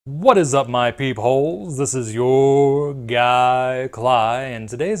What is up, my peepholes? This is your guy, Cly, and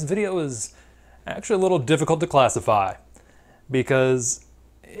today's video is actually a little difficult to classify because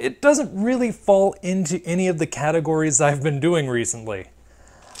it doesn't really fall into any of the categories I've been doing recently.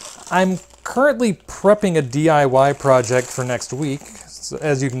 I'm currently prepping a DIY project for next week. So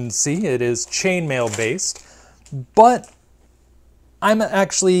as you can see, it is chainmail based, but I'm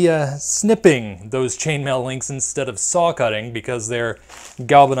actually snipping those chainmail links instead of saw cutting because they're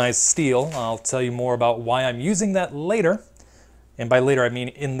galvanized steel. I'll tell you more about why I'm using that later. And by later, I mean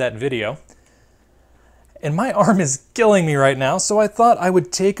in that video. And my arm is killing me right now, so I thought I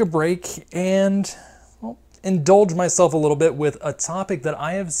would take a break and, well, indulge myself a little bit with a topic that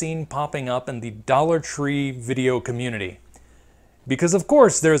I have seen popping up in the Dollar Tree video community. Because of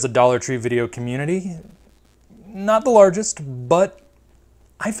course there's a Dollar Tree video community. Not the largest, but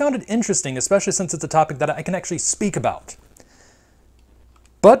I found it interesting, especially since it's a topic that I can actually speak about.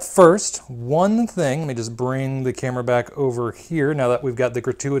 But first, one thing, let me just bring the camera back over here now that we've got the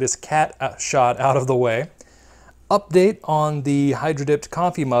gratuitous cat shot out of the way. Update on the hydro-dipped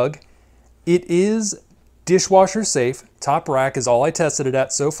coffee mug. It is dishwasher safe. Top rack is all I tested it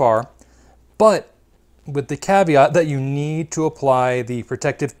at so far, but with the caveat that you need to apply the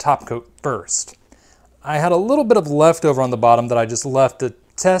protective top coat first. I had a little bit of leftover on the bottom that I just left to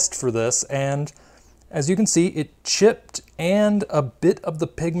test for this, and as you can see, it chipped and a bit of the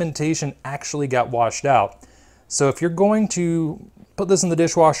pigmentation actually got washed out. So if you're going to put this in the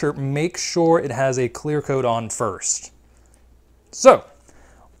dishwasher, make sure it has a clear coat on first. So,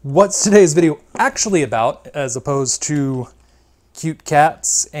 what's today's video actually about as opposed to cute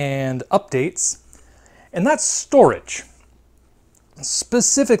cats and updates? And that's storage.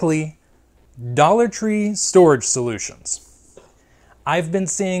 Specifically, Dollar Tree storage solutions. I've been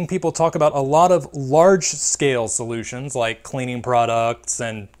seeing people talk about a lot of large-scale solutions like cleaning products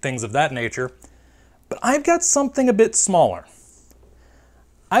and things of that nature, but I've got something a bit smaller.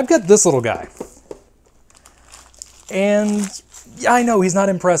 I've got this little guy. And yeah, I know he's not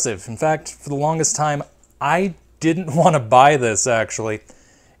impressive. In fact, for the longest time, I didn't want to buy this actually.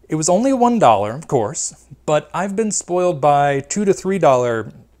 It was only $1, of course, but I've been spoiled by $2 to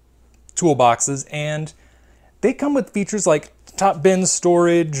 $3 toolboxes, and they come with features like top bin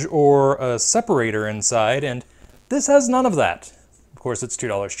storage or a separator inside, and this has none of that. Of course, it's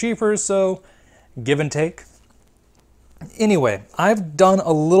 $2 cheaper, so give and take. Anyway, I've done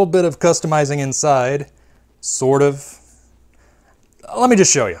a little bit of customizing inside, sort of. Let me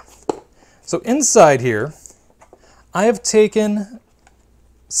just show you. So inside here, I have taken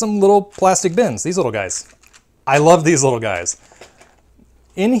some little plastic bins, these little guys. I love these little guys.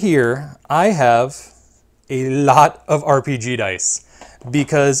 In here, I have a lot of RPG dice,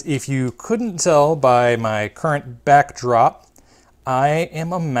 because if you couldn't tell by my current backdrop, I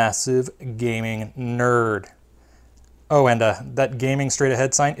am a massive gaming nerd. Oh, and that gaming straight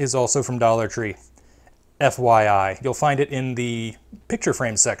ahead sign is also from Dollar Tree. FYI, you'll find it in the picture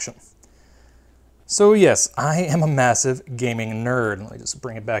frame section. So yes, I am a massive gaming nerd. Let me just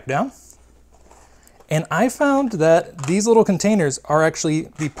bring it back down. And I found that these little containers are actually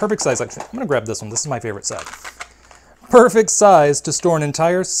the perfect size. Actually, I'm gonna grab this one. This is my favorite size. Perfect size to store an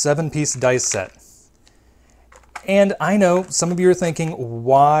entire 7-piece dice set. And I know some of you are thinking,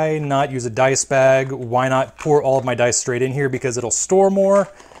 why not use a dice bag? Why not pour all of my dice straight in here because it'll store more?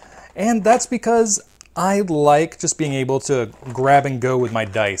 And that's because I like just being able to grab and go with my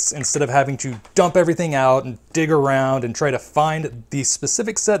dice instead of having to dump everything out and dig around and try to find the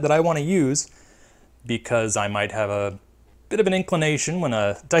specific set that I want to use, because I might have a bit of an inclination when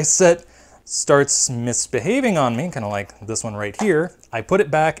a dice set starts misbehaving on me, kind of like this one right here, I put it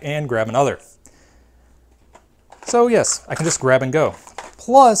back and grab another. So yes, I can just grab and go.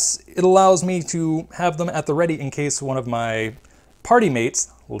 Plus, it allows me to have them at the ready in case one of my party mates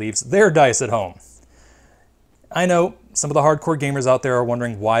leaves their dice at home. I know some of the hardcore gamers out there are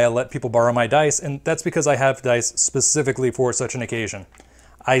wondering why I let people borrow my dice, and that's because I have dice specifically for such an occasion.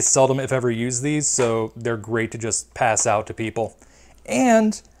 I seldom, if ever, use these, so they're great to just pass out to people.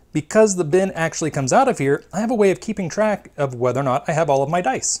 And because the bin actually comes out of here, I have a way of keeping track of whether or not I have all of my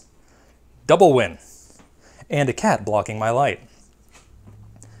dice. Double win. And a cat blocking my light.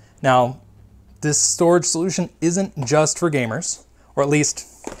 Now, this storage solution isn't just for gamers, or at least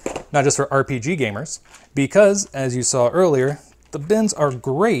not just for RPG gamers, because, as you saw earlier, the bins are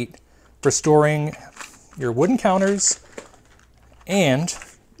great for storing your wooden counters and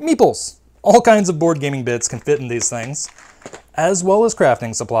meeples. All kinds of board gaming bits can fit in these things, as well as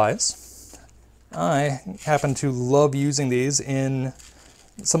crafting supplies. I happen to love using these in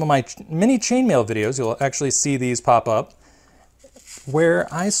some of my mini chainmail videos. You'll actually see these pop up.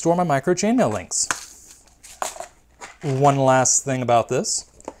 where I store my micro chainmail links. One last thing about this.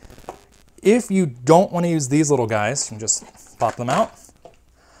 If you don't want to use these little guys, you can just pop them out.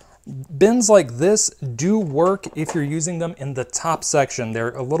 Bins like this do work if you're using them in the top section. They're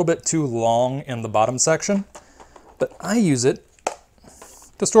a little bit too long in the bottom section, but I use it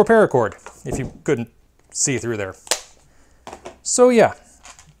to store paracord, if you couldn't see through there. So yeah,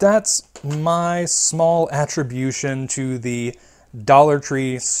 that's my small attribution to the Dollar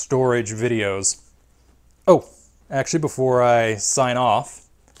Tree storage videos. Oh, actually, before I sign off,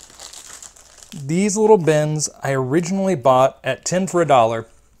 these little bins I originally bought at 10 for $1,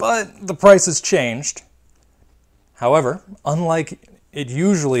 but the price has changed. However, unlike it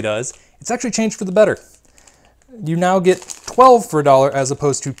usually does, it's actually changed for the better. You now get 12 for $1 as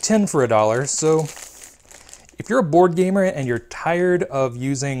opposed to 10 for $1, so if you're a board gamer and you're tired of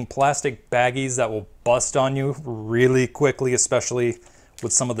using plastic baggies that will bust on you really quickly, especially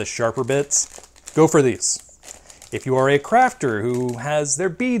with some of the sharper bits, go for these. If you are a crafter who has their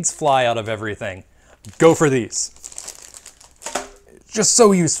beads fly out of everything, go for these. Just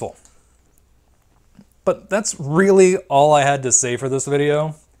so useful. But that's really all I had to say for this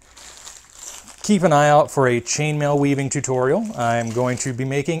video. Keep an eye out for a chainmail weaving tutorial. I'm going to be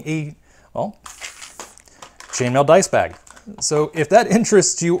making a, well, chainmail dice bag. So if that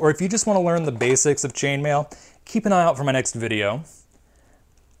interests you, or if you just want to learn the basics of chainmail, keep an eye out for my next video.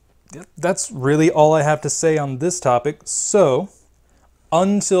 That's really all I have to say on this topic. So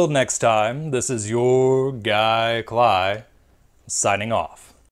until next time, this is your guy Cly signing off.